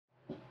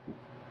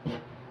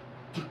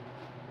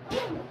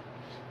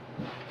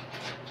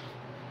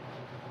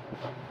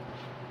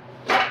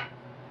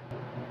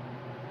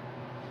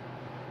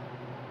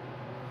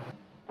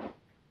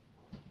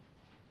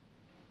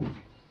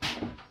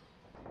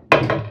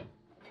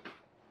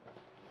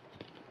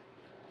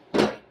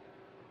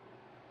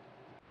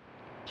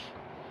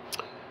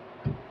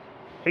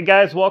Hey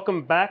guys,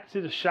 welcome back to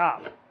the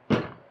shop.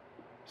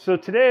 So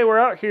today we're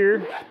out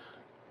here.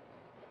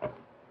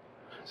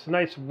 It's a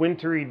nice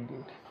wintry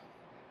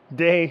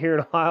day here in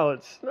Ohio.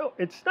 It's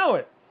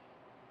snowing.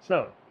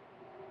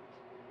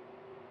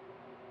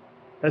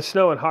 It's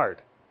snowing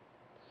hard.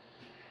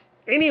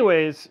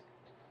 Anyways,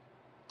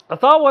 I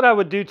thought what I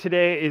would do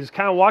today is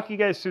kind of walk you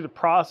guys through the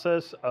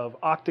process of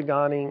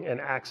octagoning an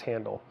axe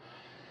handle.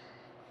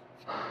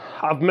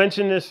 I've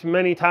mentioned this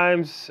many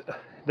times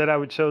that I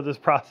would show this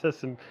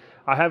process, and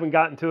I haven't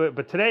gotten to it,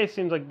 but today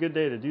seems like a good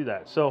day to do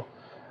that. So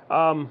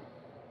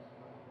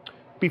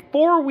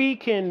before we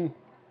can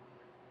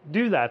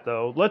do that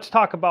though, let's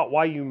talk about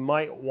why you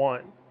might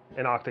want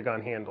an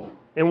octagon handle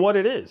and what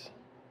it is.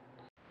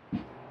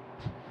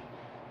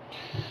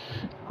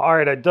 All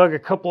right, I dug a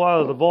couple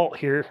out of the vault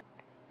here.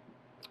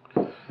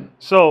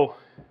 So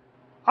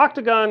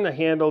octagon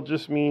handle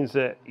just means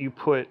that you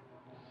put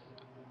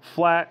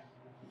flat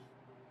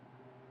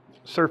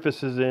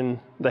surfaces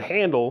in the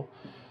handle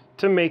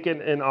to make it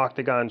an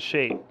octagon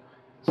shape.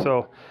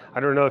 So I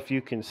don't know if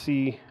you can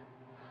see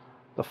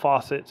the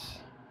faucets.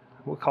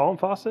 We'll call them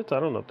faucets.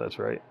 I don't know if that's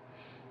right.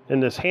 In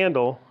this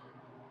handle,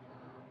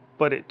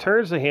 but it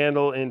turns the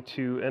handle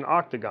into an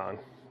octagon.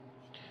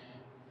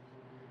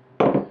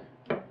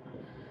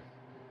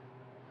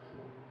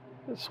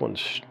 This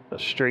one's a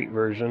straight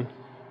version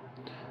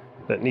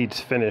that needs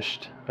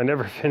finished. I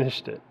never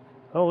finished it.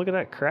 Oh, look at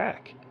that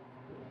crack.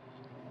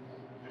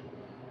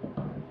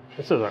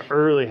 This is an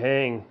early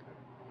hang.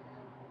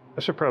 I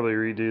should probably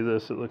redo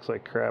this. It looks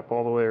like crap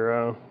all the way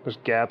around. There's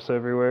gaps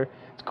everywhere.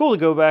 It's cool to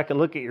go back and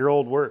look at your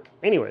old work.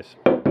 Anyways.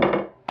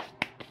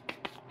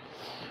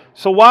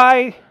 So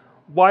why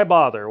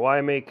bother?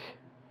 Why make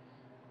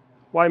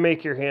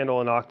your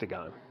handle an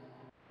octagon?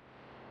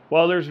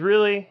 Well, there's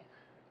really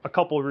a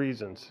couple of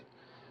reasons.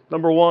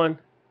 Number one,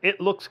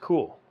 it looks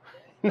cool.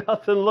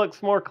 Nothing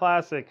looks more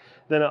classic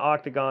than an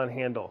octagon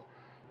handle.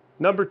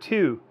 Number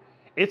two,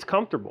 it's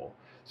comfortable.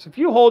 So if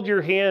you hold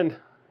your hand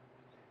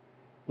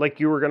like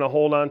you were going to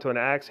hold on to an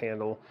axe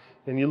handle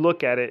and you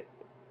look at it,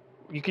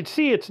 you can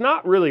see it's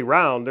not really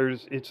round.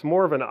 It's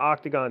more of an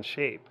octagon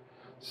shape.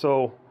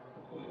 So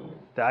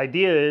the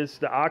idea is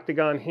the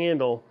octagon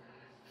handle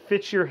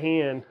fits your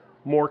hand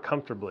more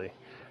comfortably,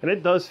 and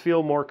it does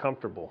feel more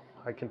comfortable,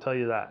 I can tell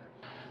you that.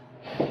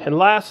 And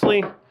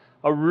lastly,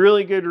 a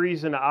really good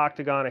reason to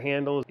octagon a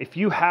handle is if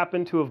you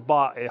happen to have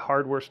bought a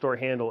hardware store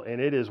handle and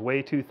it is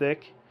way too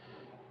thick,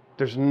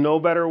 there's no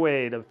better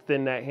way to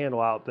thin that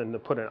handle out than to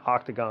put an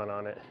octagon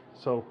on it.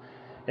 So,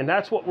 and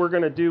that's what we're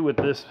going to do with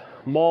this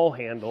maul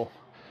handle.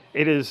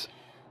 It is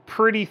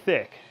pretty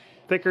thick,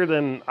 thicker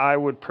than I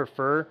would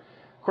prefer.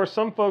 Of course,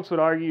 some folks would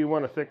argue you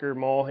want a thicker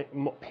maul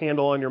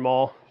handle on your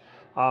maul.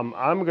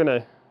 I'm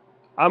gonna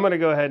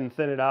go ahead and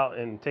thin it out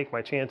and take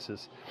my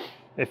chances.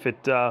 If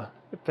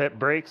it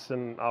breaks,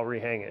 then I'll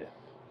rehang it.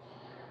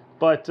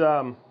 But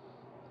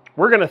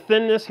we're gonna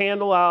thin this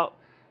handle out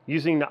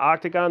using the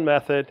octagon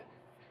method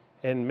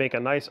and make a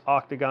nice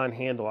octagon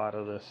handle out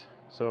of this.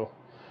 So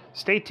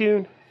stay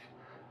tuned,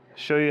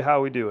 show you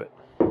how we do it.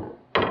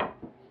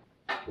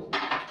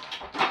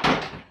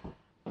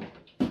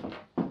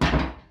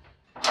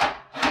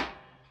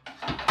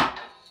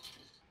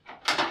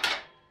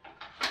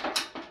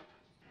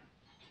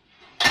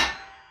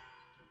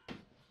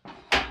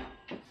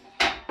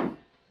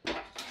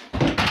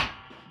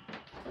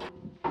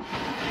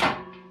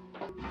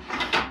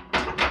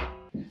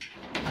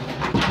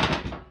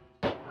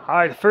 All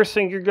right, the first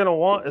thing you're gonna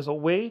want is a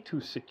way to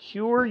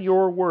secure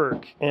your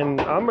work. And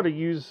I'm gonna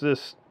use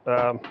this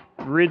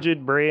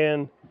rigid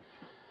brand,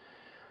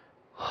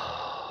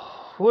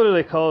 what do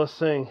they call this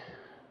thing?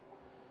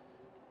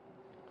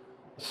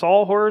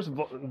 Sawhorse,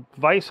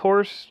 vice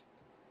horse,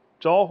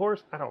 jaw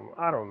horse? I don't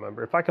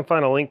remember. If I can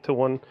find a link to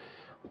one,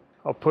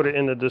 I'll put it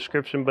in the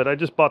description. But I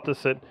just bought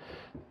this at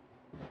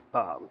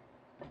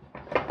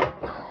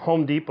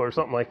Home Depot or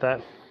something like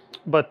that.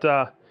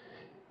 But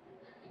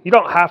you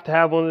don't have to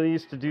have one of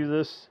these to do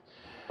this.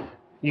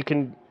 You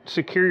can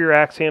secure your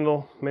axe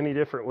handle many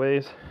different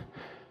ways.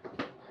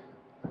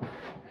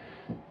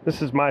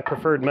 This is my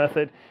preferred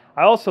method.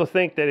 I also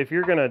think that if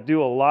you're going to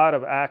do a lot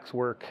of axe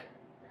work,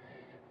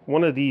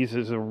 one of these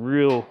is a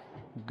real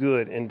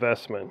good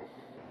investment.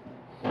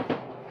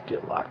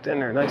 Get locked in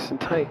there nice and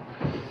tight.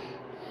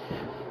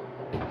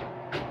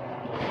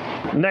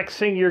 Next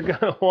thing you're going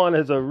to want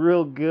is a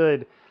real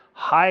good,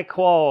 high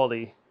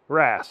quality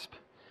rasp.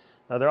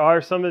 Now, there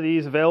are some of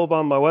these available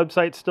on my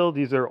website still.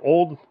 These are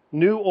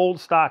new old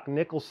stock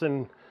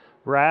Nicholson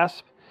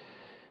rasp.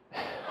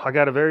 I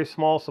got a very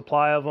small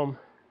supply of them.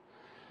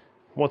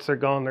 Once they're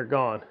gone, they're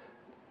gone.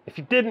 If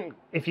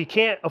you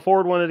can't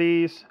afford one of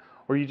these,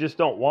 or you just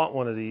don't want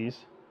one of these,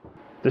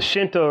 the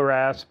Shinto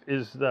rasp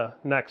is the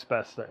next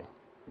best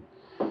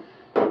thing.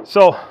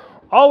 So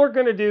all we're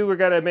gonna do, we're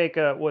gonna make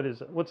a,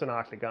 what's an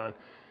octagon?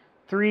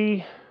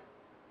 3,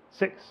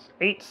 6,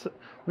 8, we're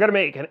gonna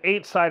make an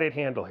 8-sided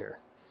handle here.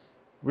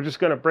 We're just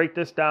going to break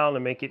this down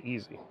and make it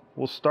easy.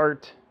 We'll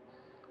start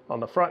on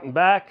the front and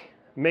back,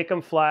 make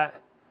them flat,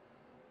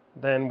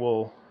 then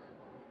we'll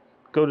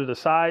go to the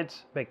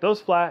sides, make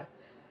those flat,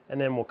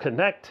 and then we'll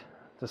connect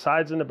the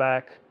sides and the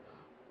back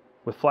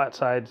with flat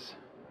sides.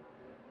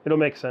 It'll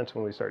make sense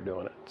when we start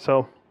doing it.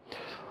 So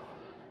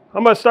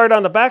I'm going to start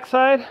on the back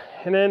side,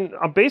 and then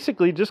I'm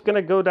basically just going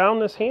to go down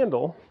this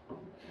handle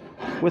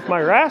with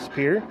my rasp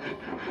here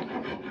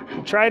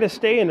and try to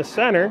stay in the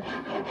center,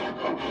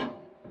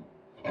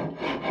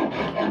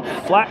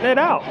 flatten it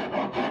out.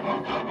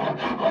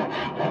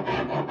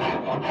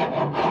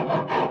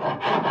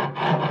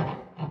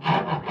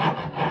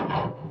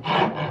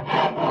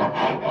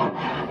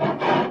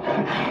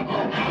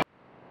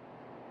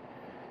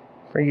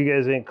 Bring you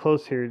guys in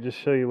close here, just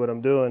show you what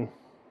I'm doing.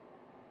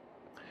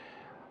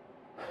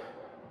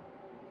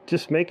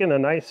 Just making a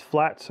nice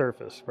flat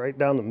surface right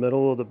down the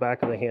middle of the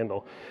back of the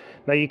handle.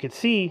 Now you can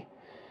see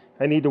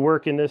I need to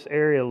work in this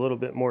area a little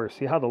bit more.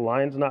 See how the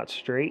line's not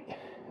straight?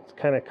 It's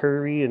kind of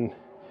curvy, and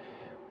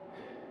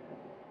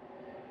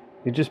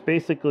you're just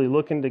basically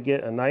looking to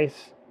get a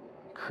nice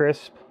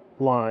crisp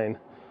line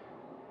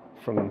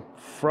from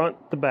front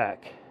to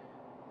back.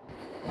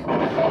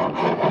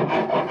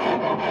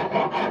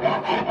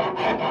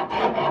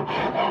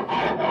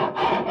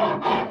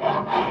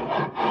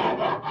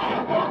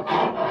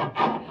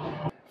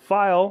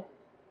 File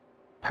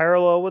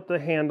parallel with the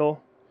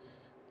handle,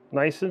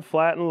 nice and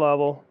flat and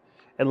level,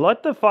 and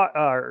let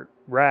the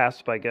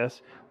rasp, I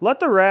guess, let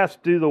the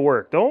rasp do the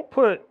work.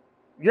 You're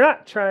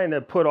not trying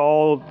to put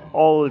all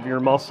of your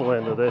muscle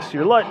into this.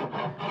 You're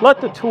let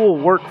the tool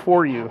work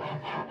for you.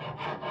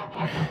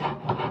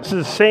 This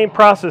is the same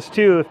process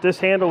too. If this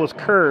handle was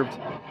curved,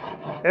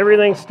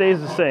 everything stays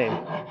the same.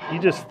 You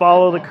just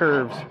follow the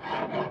curves.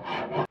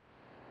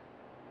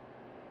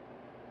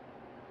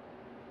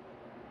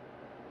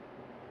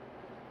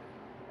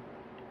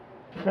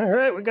 All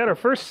right, we got our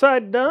first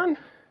side done.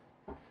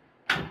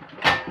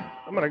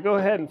 I'm going to go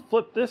ahead and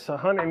flip this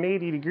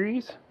 180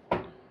 degrees.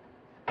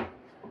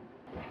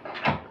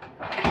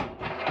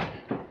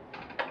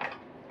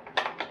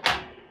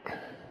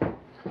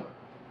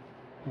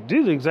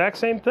 Do the exact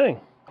same thing.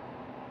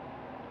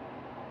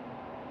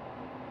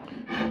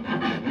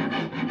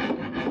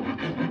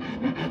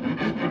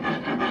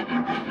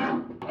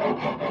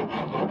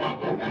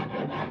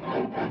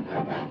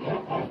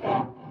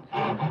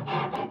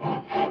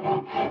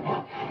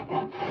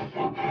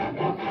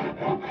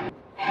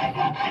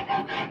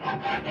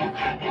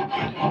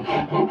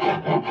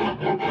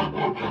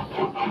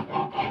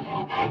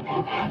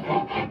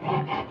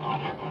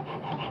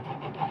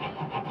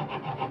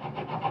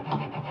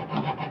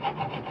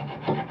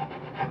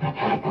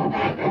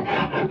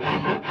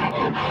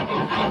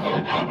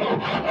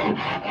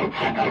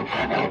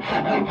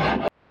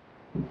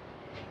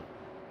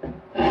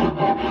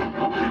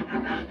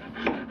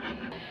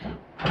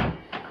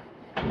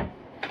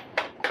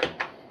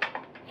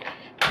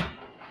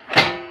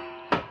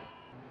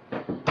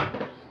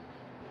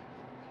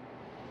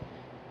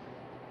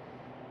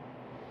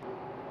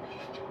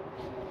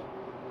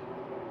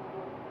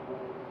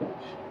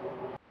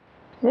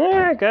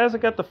 Alright guys, I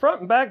got the front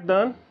and back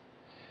done.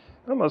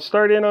 I'm going to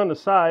start in on the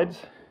sides.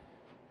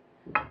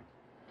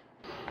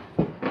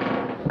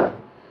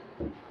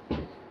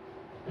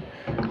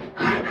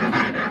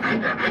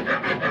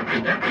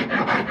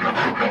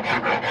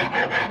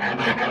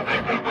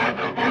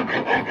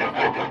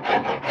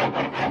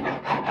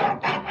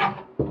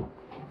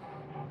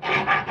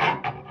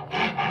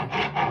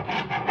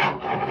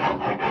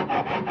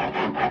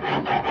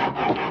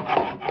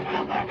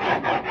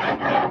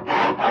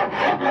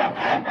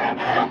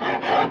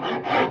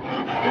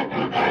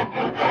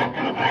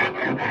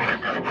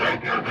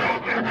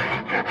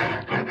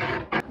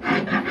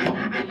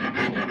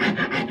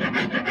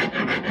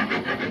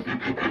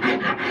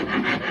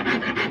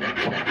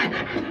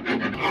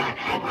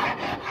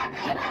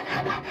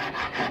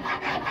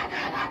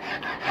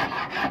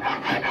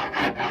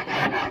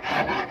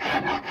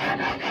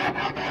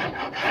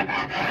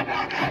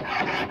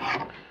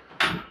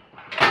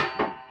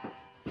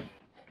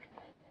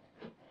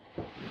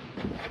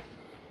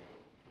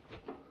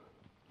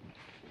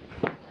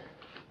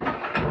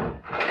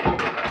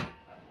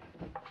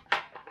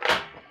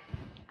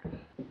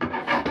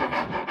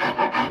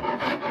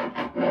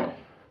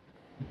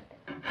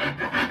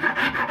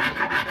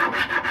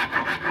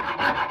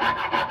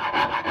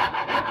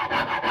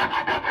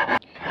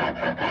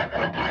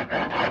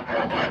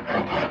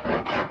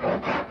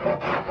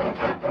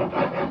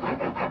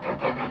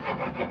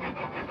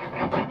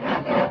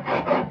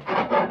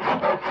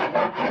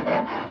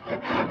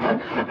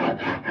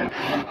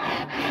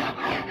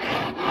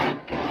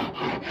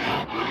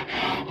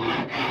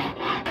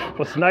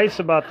 What's nice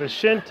about the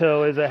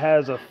Shinto is it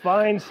has a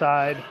fine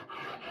side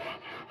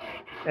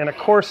and a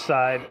coarse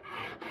side,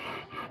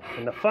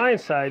 and the fine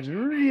side's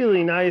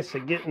really nice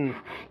at getting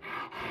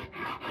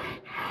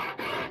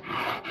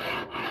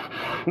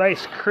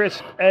nice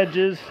crisp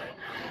edges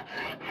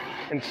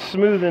and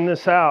smoothing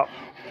this out.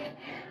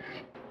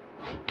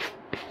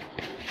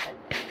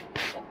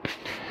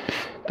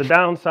 The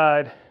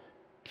downside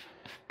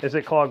is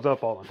it clogs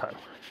up all the time.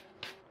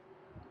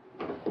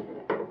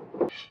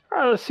 All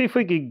right, let's see if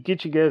we could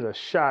get you guys a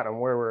shot on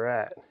where we're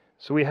at.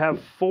 So we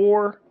have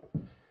 4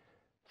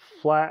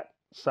 flat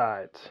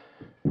sides.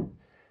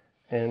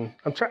 And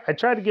I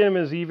tried to get them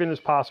as even as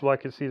possible. I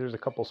can see there's a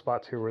couple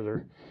spots here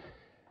where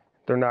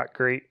they're not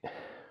great.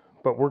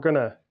 But we're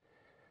gonna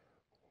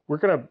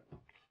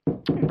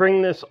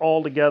bring this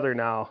all together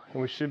now,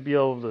 and we should be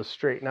able to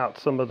straighten out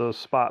some of those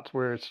spots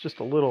where it's just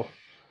a little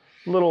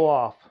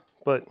off.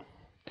 But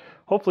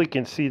hopefully you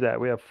can see that.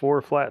 We have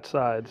 4 flat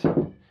sides.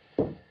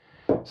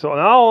 So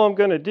now all I'm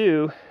gonna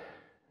do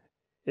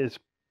is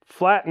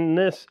flatten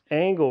this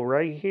angle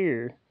right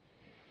here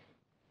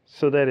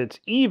so that it's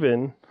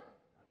even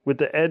with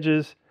the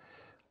edges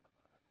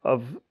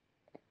of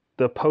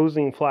the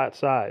opposing flat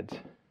sides.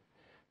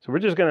 So we're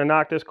just gonna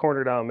knock this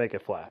corner down and make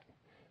it flat.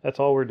 That's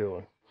all we're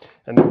doing.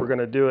 And then we're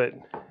gonna do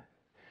it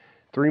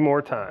 3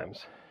 more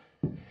times.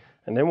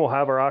 And then we'll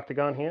have our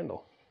octagon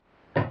handle.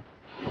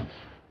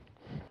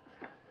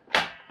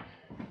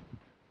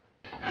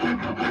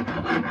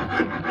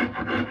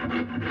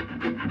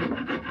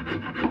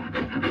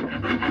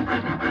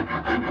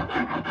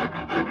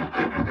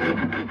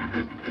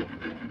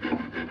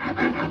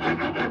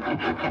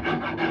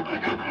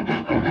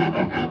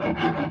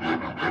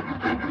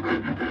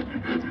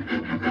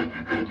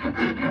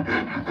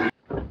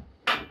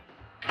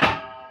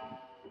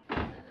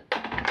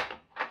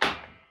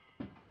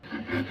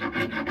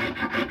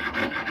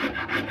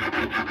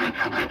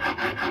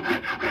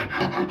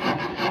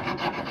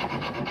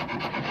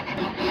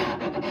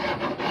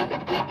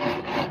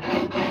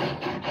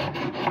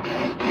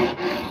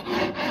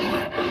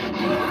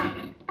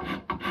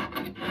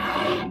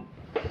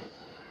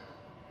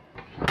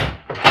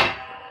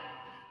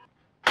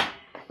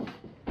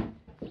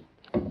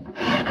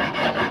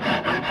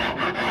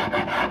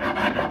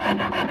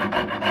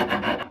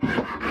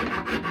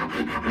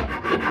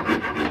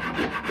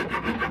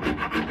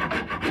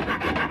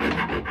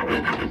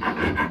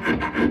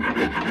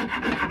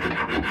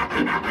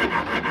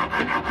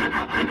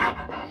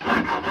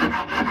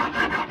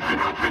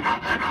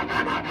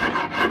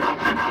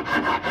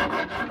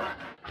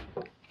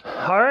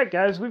 All right,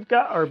 guys, we've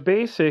got our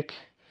basic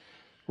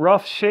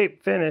rough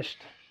shape finished.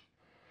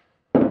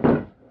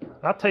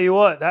 I'll tell you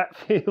what, that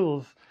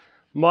feels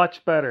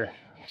much better.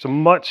 It's a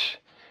much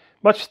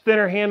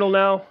thinner handle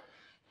now.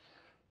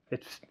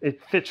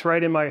 It fits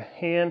right in my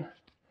hand.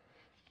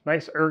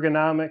 Nice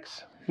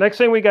ergonomics. Next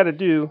thing we got to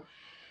do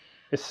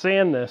is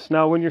sand this.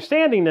 Now, when you're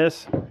sanding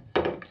this,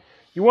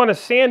 you want to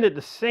sand it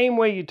the same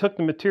way you took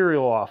the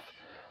material off.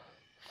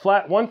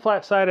 One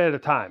flat side at a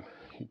time.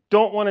 You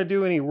don't want to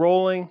do any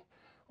rolling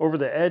over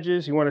the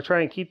edges. You want to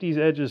try and keep these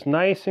edges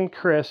nice and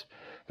crisp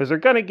because they're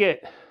going to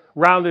get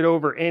rounded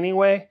over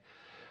anyway.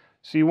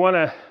 So you want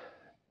to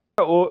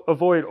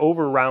avoid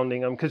over rounding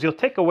them because you'll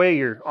take away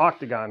your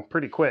octagon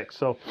pretty quick.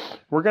 So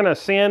we're going to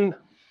sand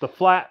the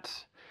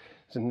flats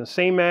in the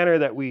same manner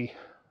that we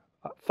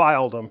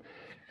filed them,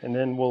 and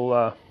then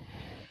we'll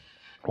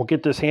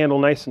get this handle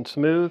nice and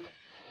smooth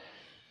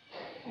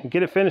and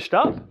get it finished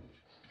up.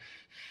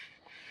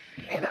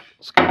 Man, that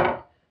feels good.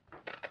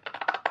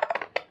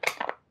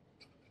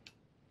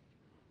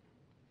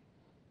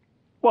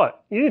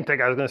 What? You didn't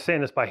think I was going to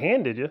sand this by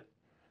hand, did you?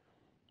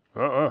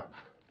 I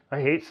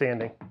hate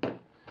sanding.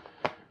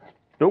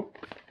 Nope.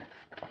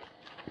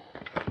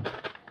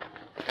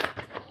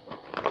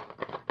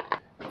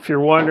 If you're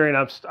wondering,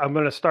 I'm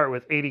going to start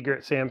with 80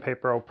 grit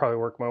sandpaper. I'll probably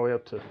work my way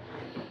up to,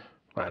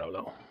 I don't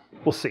know.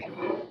 We'll see.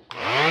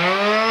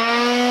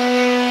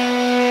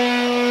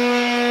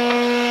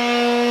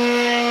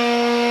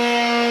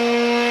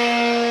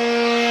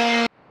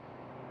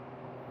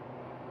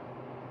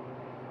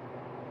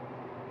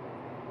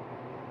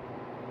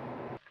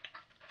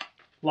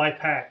 Life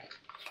hack.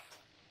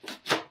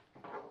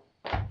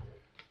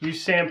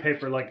 Use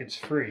sandpaper like it's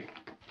free,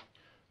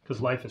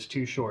 because life is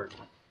too short.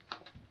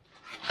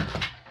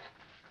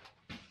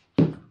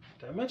 Did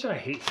I mention I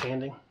hate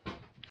sanding?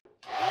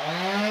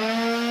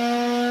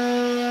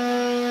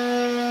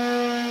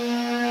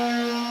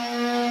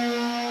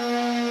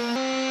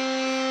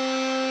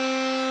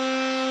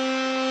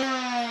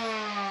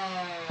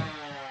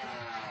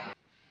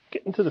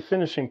 Getting to the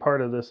finishing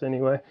part of this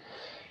anyway.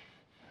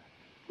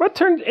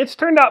 It's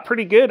turned out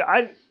pretty good.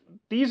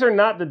 These are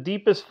not the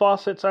deepest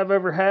faucets I've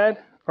ever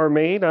had or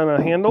made on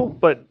a handle,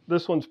 but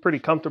this one's pretty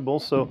comfortable,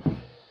 so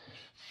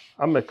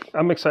I'm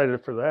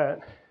excited for that.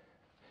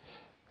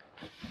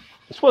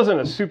 This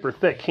wasn't a super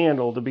thick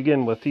handle to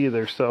begin with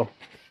either, so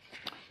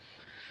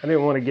I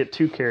didn't want to get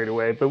too carried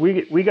away, but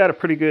we got a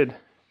pretty good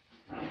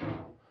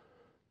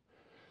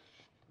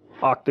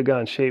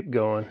octagon shape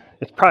going.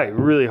 It's probably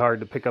really hard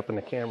to pick up in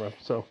the camera,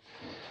 so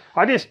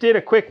I just did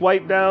a quick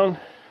wipe down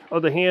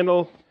of the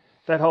handle.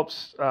 That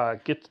helps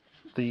get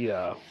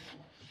the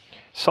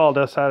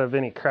sawdust out of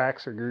any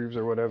cracks or grooves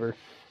or whatever.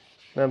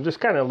 And I'm just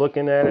kind of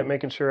looking at it,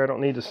 making sure I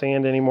don't need to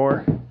sand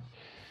anymore.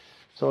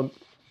 So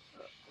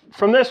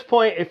from this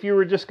point, if you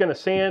were just going to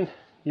sand,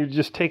 you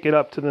just take it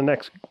up to the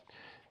next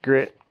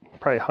grit,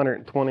 probably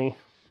 120.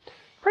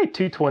 Probably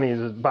 220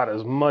 is about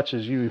as much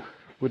as you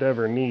would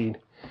ever need.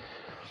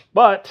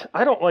 But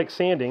I don't like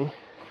sanding,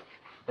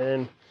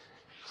 and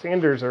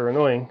sanders are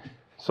annoying.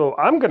 So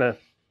I'm gonna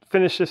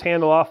finish this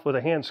handle off with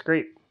a hand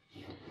scrape.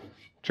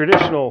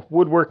 Traditional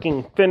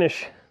woodworking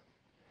finish.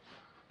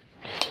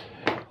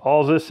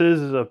 All this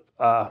is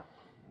a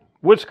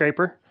wood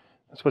scraper.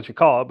 That's what you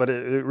call it, but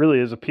it really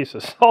is a piece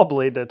of saw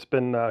blade that's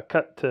been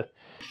cut to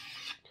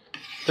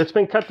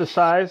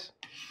size.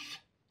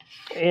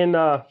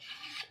 And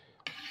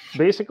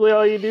basically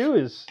all you do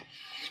is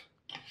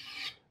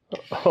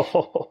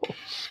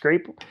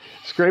scrape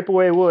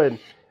away wood.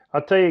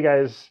 I'll tell you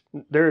guys,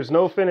 there's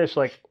no finish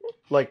like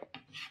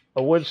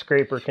a wood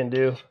scraper can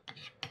do.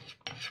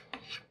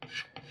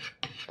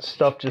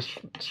 Stuff just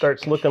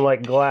starts looking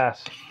like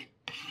glass.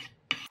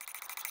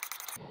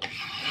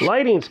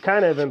 Lighting's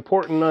kind of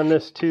important on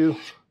this too,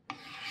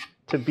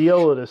 to be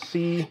able to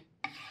see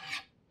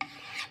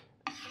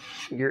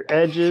your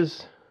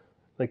edges,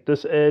 like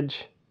this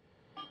edge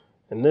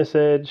and this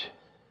edge.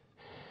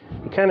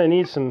 You kind of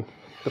need to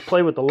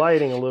play with the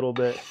lighting a little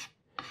bit.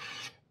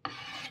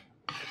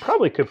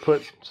 Probably could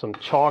put some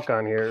chalk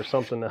on here or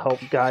something to help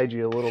guide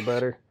you a little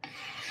better.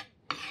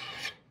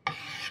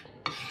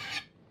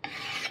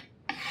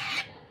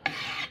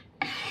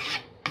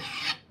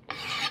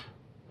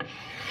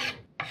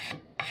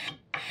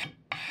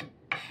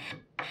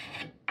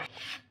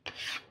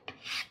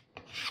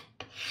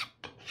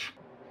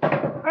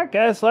 Alright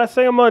guys, last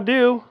thing I'm going to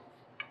do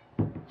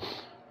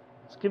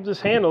is give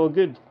this handle a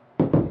good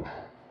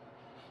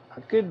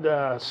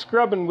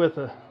scrubbing with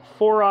a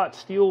 4/0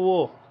 steel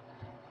wool.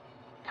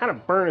 Kind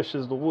of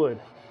burnishes the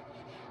wood.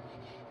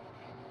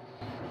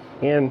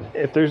 And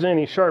if there's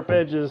any sharp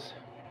edges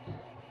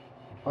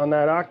on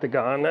that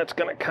Octagon, that's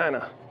going to kind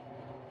of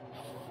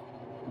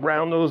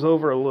round those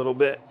over a little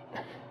bit,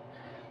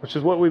 which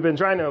is what we've been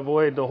trying to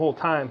avoid the whole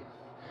time.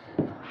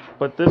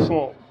 But this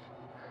won't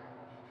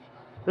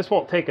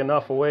take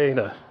enough away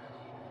to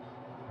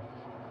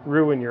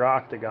ruin your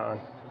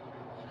Octagon.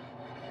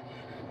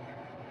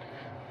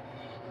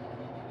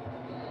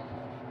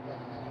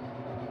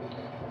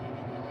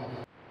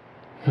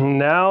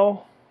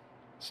 Now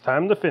it's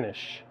time to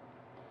finish.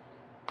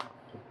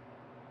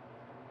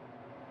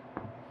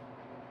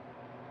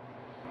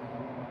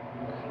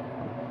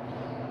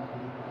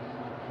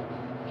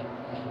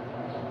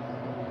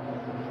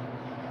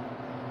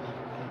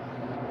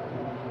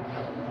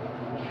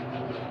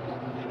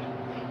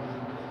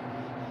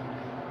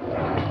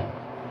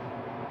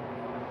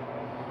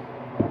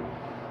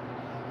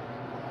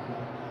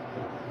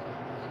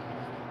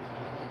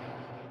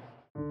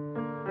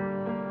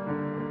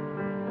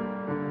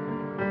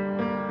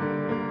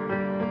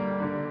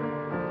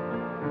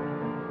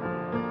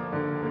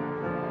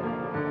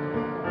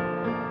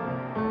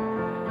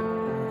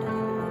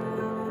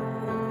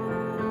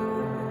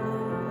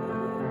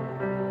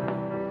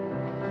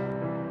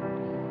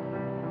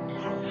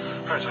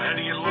 So I had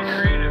to get a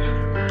little creative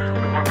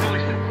with my pulley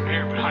sitting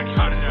here, but I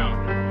got it out.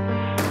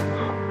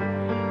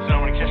 So I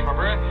want to catch my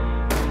breath.